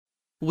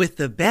With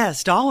the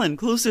best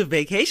all-inclusive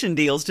vacation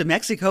deals to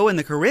Mexico and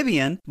the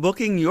Caribbean,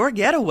 booking your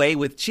getaway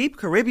with Cheap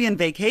Caribbean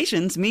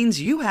Vacations means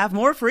you have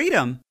more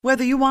freedom.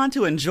 Whether you want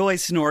to enjoy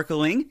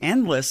snorkeling,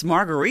 endless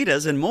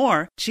margaritas, and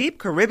more, Cheap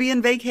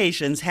Caribbean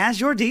Vacations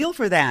has your deal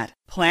for that.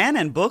 Plan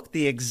and book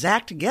the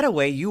exact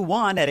getaway you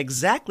want at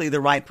exactly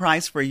the right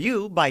price for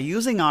you by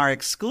using our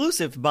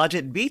exclusive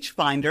budget beach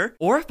finder,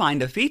 or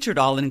find a featured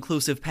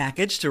all-inclusive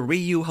package to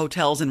Riu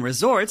Hotels and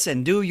Resorts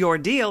and do your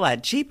deal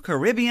at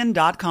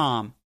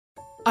cheapcaribbean.com.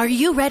 Are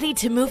you ready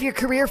to move your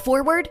career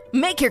forward?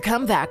 Make your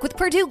comeback with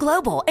Purdue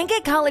Global and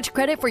get college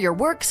credit for your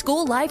work,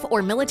 school life,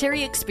 or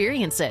military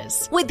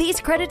experiences. With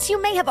these credits,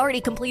 you may have already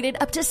completed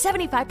up to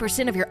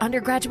 75% of your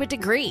undergraduate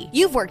degree.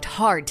 You've worked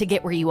hard to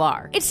get where you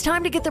are. It's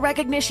time to get the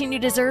recognition you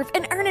deserve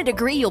and earn a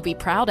degree you'll be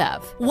proud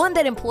of. One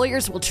that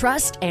employers will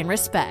trust and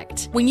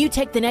respect. When you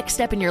take the next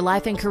step in your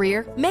life and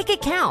career, make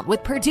it count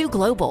with Purdue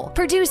Global,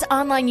 Purdue's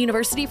online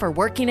university for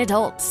working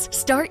adults.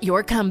 Start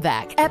your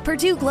comeback at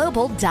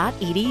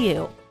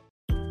purdueglobal.edu.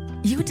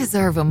 You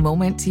deserve a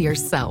moment to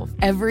yourself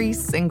every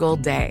single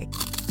day.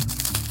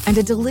 And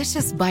a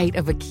delicious bite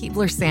of a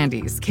Keebler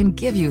Sandies can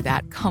give you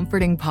that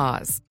comforting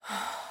pause.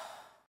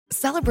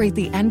 Celebrate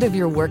the end of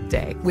your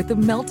workday with the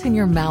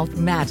melt-in-your-mouth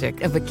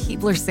magic of a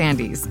Keebler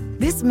Sandies.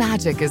 This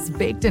magic is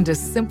baked into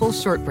simple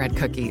shortbread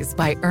cookies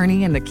by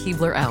Ernie and the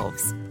Keebler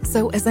Elves.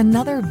 So as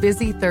another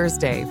busy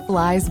Thursday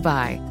flies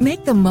by,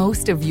 make the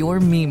most of your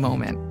me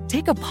moment.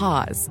 Take a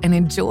pause and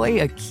enjoy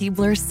a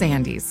Keebler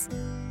Sandies.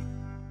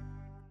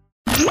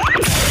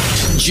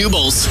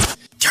 Jubal's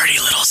dirty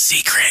little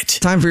secret.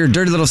 Time for your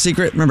dirty little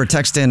secret. Remember,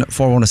 text in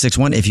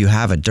 41061 if you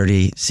have a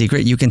dirty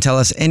secret. You can tell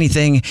us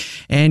anything,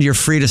 and you're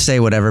free to say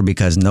whatever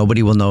because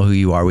nobody will know who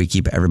you are. We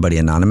keep everybody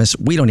anonymous.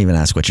 We don't even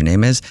ask what your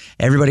name is.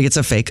 Everybody gets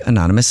a fake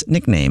anonymous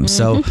nickname.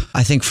 So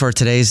I think for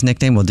today's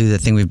nickname, we'll do the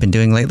thing we've been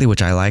doing lately,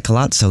 which I like a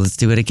lot. So let's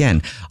do it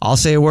again. I'll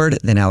say a word,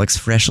 then Alex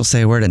Fresh will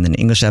say a word, and then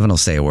English Evan will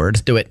say a word.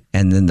 Let's do it.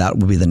 And then that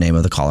will be the name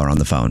of the caller on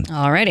the phone.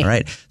 Alrighty. All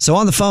right. So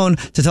on the phone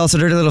to tell us a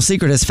dirty little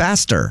secret is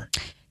Faster.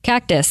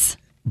 Cactus.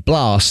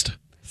 Blast.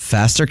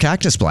 Faster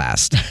Cactus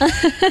Blast.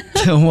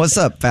 What's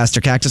up,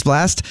 Faster Cactus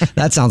Blast?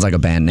 That sounds like a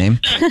band name.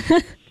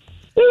 Hey,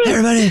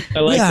 everybody. I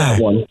like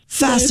that one.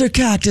 Faster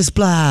Cactus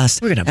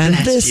Blast. We're gonna and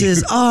blast this you.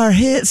 is our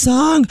hit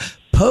song,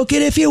 Poke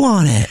It If You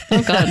Want It.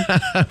 Oh,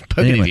 God.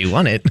 Poke it if you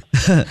want it.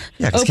 Yeah,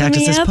 because Open cactus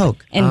me is up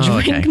poke. and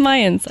drink okay. my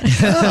inside.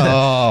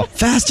 Oh,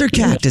 Faster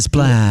Cactus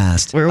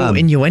Blast. we're all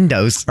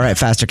innuendos. All right,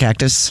 Faster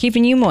Cactus.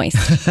 Keeping you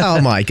moist. Oh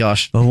my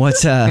gosh. Well,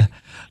 what's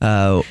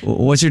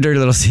your dirty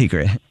little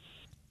secret?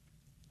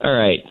 All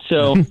right.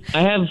 So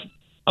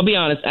I'll be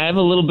honest, I have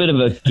a little bit of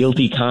a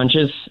guilty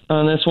conscience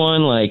on this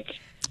one. Like,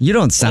 You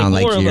don't sound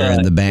Like like more of you're a-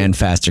 in the band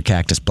Faster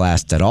Cactus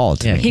Blast at all.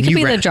 To Yeah, me. He could You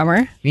be ra- the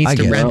drummer. He needs I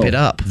to guess. ramp it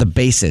up. The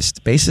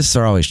bassist. Bassists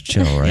are always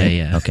chill, right?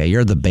 Yeah. Okay,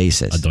 you're the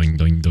bassist. Doing,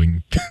 doing,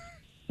 doing.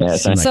 yeah,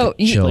 Seem like So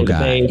a chill Play the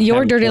guy. bass, Your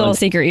having dirty fun. little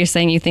secret, you're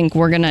saying you think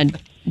we're going to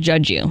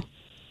judge you.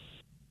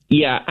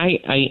 Yeah,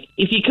 I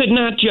if you could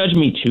not judge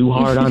me too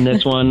hard on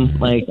this one,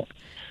 like,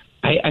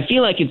 I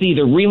feel like it's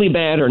either really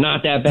bad or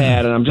not that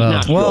bad, and I'm just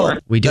not sure.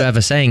 We do have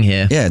a saying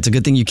here. Yeah, it's a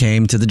good thing you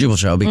came to the Jubal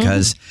Show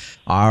because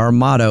our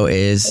motto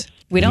is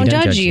We don't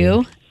judge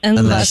you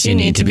unless you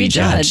need to be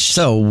judged.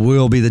 So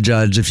we'll be the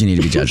judge if you need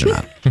to be judged or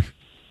not.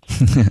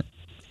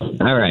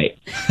 All right.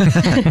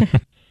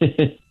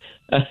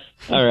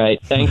 All right.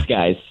 Thanks,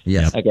 guys.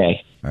 Yeah.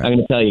 Okay. All right. I'm going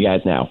to tell you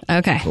guys now.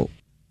 Okay. Cool.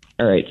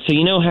 All right. So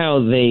you know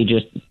how they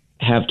just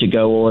have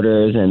to-go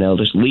orders, and they'll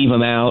just leave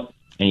them out,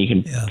 and you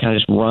can kind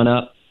of just run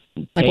up,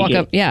 Like take walk it,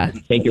 up, yeah.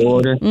 take your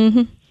order?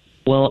 Mm-hmm.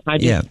 Well, I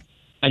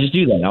just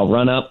do that. I'll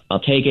run up. I'll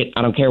take it.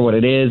 I don't care what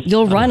it is.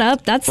 You'll run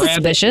up? That's Grab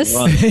it and suspicious.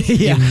 run.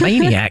 Yeah.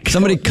 Maniac.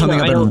 Somebody coming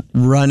I up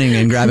and running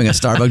and grabbing a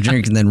Starbucks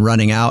drink and then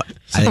running out.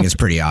 I think it's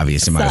pretty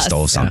obvious you might have Sus.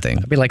 stole something.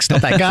 I'd be like,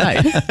 stop that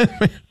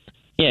guy.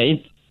 Yeah,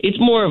 it's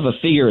more of a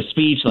figure of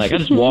speech. Like, I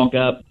just walk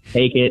up,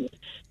 take it,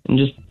 and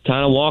just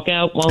kind of walk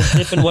out while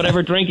sipping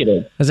whatever drink it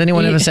is. Has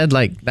anyone ever said,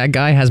 like, that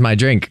guy has my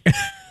drink?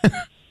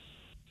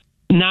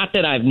 Not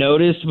that I've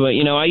noticed, but,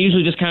 I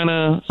usually just kind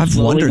of I've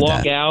slowly wondered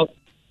walk that. out.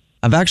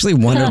 I've actually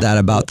wondered that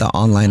about the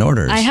online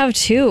orders. I have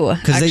too,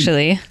 'Cause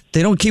actually.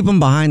 They don't keep them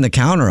behind the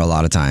counter a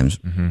lot of times.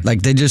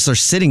 Like they just are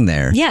sitting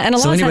there. Yeah, and a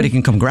lot so of anybody times-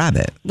 can come grab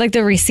it. Like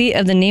the receipt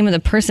of the name of the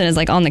person is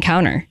like on the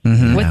counter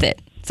with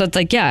it. So it's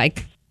like, yeah,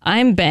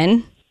 I'm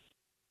Ben.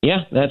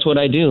 Yeah, that's what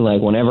I do.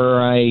 Like, whenever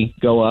I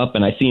go up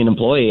and I see an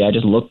employee, I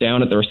just look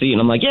down at the receipt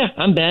and I'm like, yeah,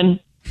 I'm Ben.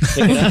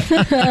 Pick it up,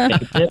 take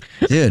a sip.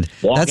 Dude,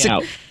 Walk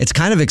out. it's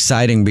kind of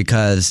exciting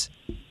because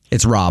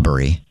it's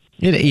robbery.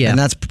 Yeah. And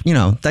that's,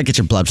 that gets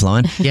your blood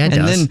flowing. Yeah, it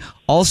and does. then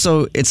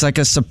also it's like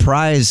a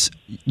surprise.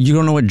 You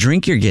don't know what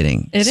drink you're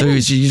getting. It so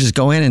is. you just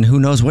go in and who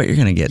knows what you're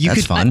going to get.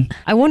 That's fun.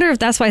 I wonder if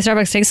that's why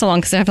Starbucks takes so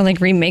long because they have to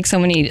like remake so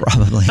many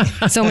Probably.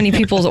 so many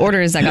people's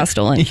orders that got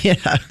stolen. Yeah.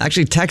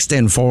 Actually, text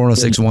in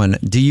 41061.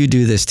 Do you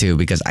do this too?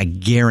 Because I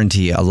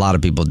guarantee a lot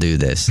of people do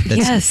this. That's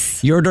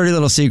Yes. your dirty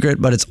little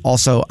secret, but it's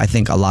also, I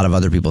think, a lot of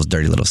other people's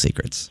dirty little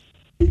secrets.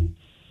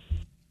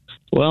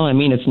 Well, I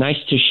mean, it's nice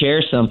to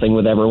share something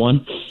with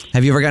everyone.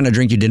 Have you ever gotten a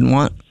drink you didn't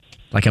want?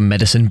 Like a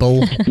medicine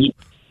ball.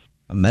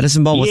 A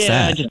medicine ball? What's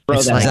Yeah, that? just throw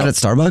Is that that out. at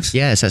Starbucks?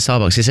 Yeah, it's at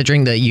Starbucks. It's a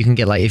drink that you can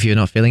get like if you're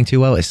not feeling too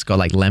well. It's got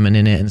like lemon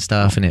in it and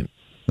stuff, and it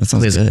That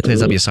sounds good.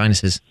 clears up your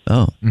sinuses.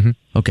 Oh,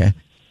 okay.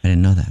 I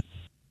didn't know that.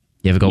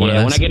 You ever got one of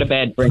those? When I get a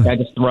bad drink, I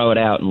just throw it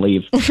out and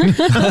leave.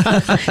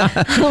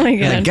 Oh my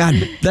God. God,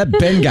 that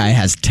Ben guy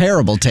has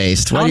terrible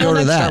taste. Why do you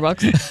order that?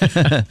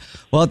 Starbucks.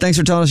 Well, thanks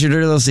for telling us your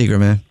dirty little secret,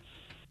 man.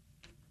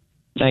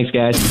 Thanks,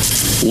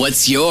 guys.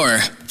 What's your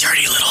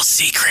dirty little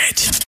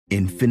secret?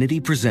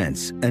 Infiniti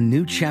presents a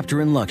new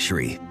chapter in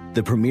luxury,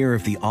 the premiere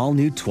of the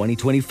all-new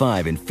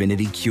 2025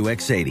 Infiniti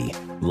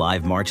QX80,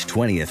 live March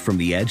 20th from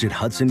the Edge at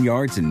Hudson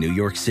Yards in New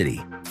York City,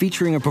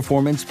 featuring a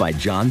performance by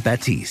John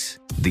Batiste.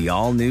 The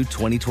all-new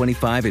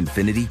 2025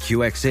 Infiniti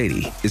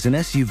QX80 is an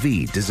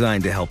SUV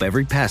designed to help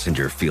every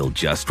passenger feel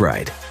just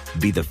right.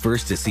 Be the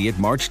first to see it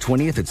March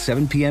 20th at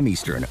 7 p.m.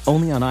 Eastern,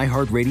 only on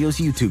iHeartRadio's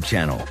YouTube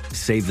channel.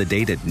 Save the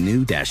date at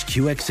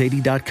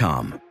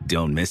new-QX80.com.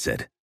 Don't miss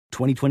it.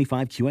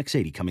 2025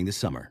 QX80 coming this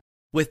summer.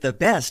 With the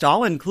best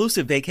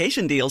all-inclusive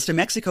vacation deals to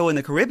Mexico and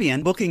the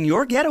Caribbean, booking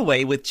your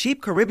getaway with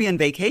Cheap Caribbean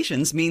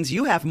Vacations means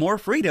you have more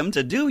freedom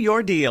to do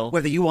your deal.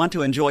 Whether you want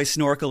to enjoy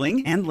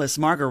snorkeling, endless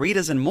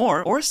margaritas and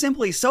more, or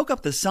simply soak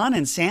up the sun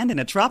and sand in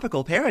a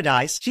tropical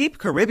paradise, Cheap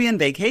Caribbean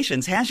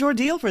Vacations has your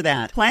deal for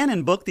that. Plan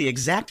and book the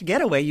exact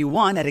getaway you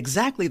want at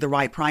exactly the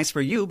right price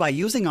for you by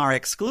using our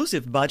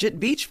exclusive budget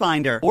beach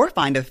finder. Or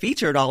find a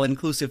featured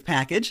all-inclusive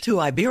package to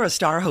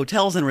Iberostar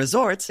Hotels and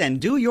Resorts and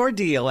do your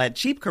deal at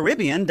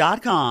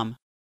cheapcaribbean.com.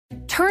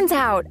 Turns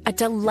out a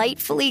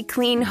delightfully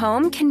clean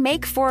home can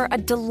make for a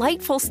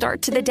delightful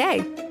start to the day.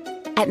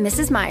 At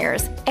Mrs.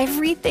 Meyer's,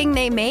 everything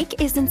they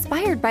make is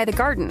inspired by the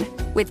garden.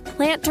 With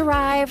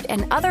plant-derived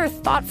and other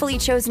thoughtfully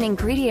chosen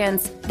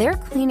ingredients, their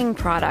cleaning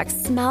products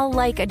smell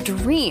like a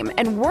dream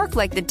and work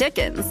like the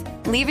Dickens,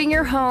 leaving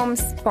your home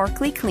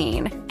sparkly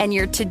clean and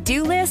your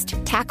to-do list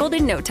tackled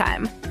in no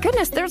time.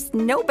 Goodness, there's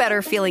no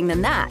better feeling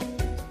than that.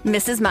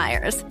 Mrs.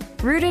 Meyer's,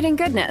 rooted in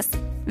goodness.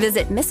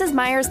 Visit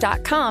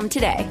mrsmeyers.com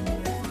today.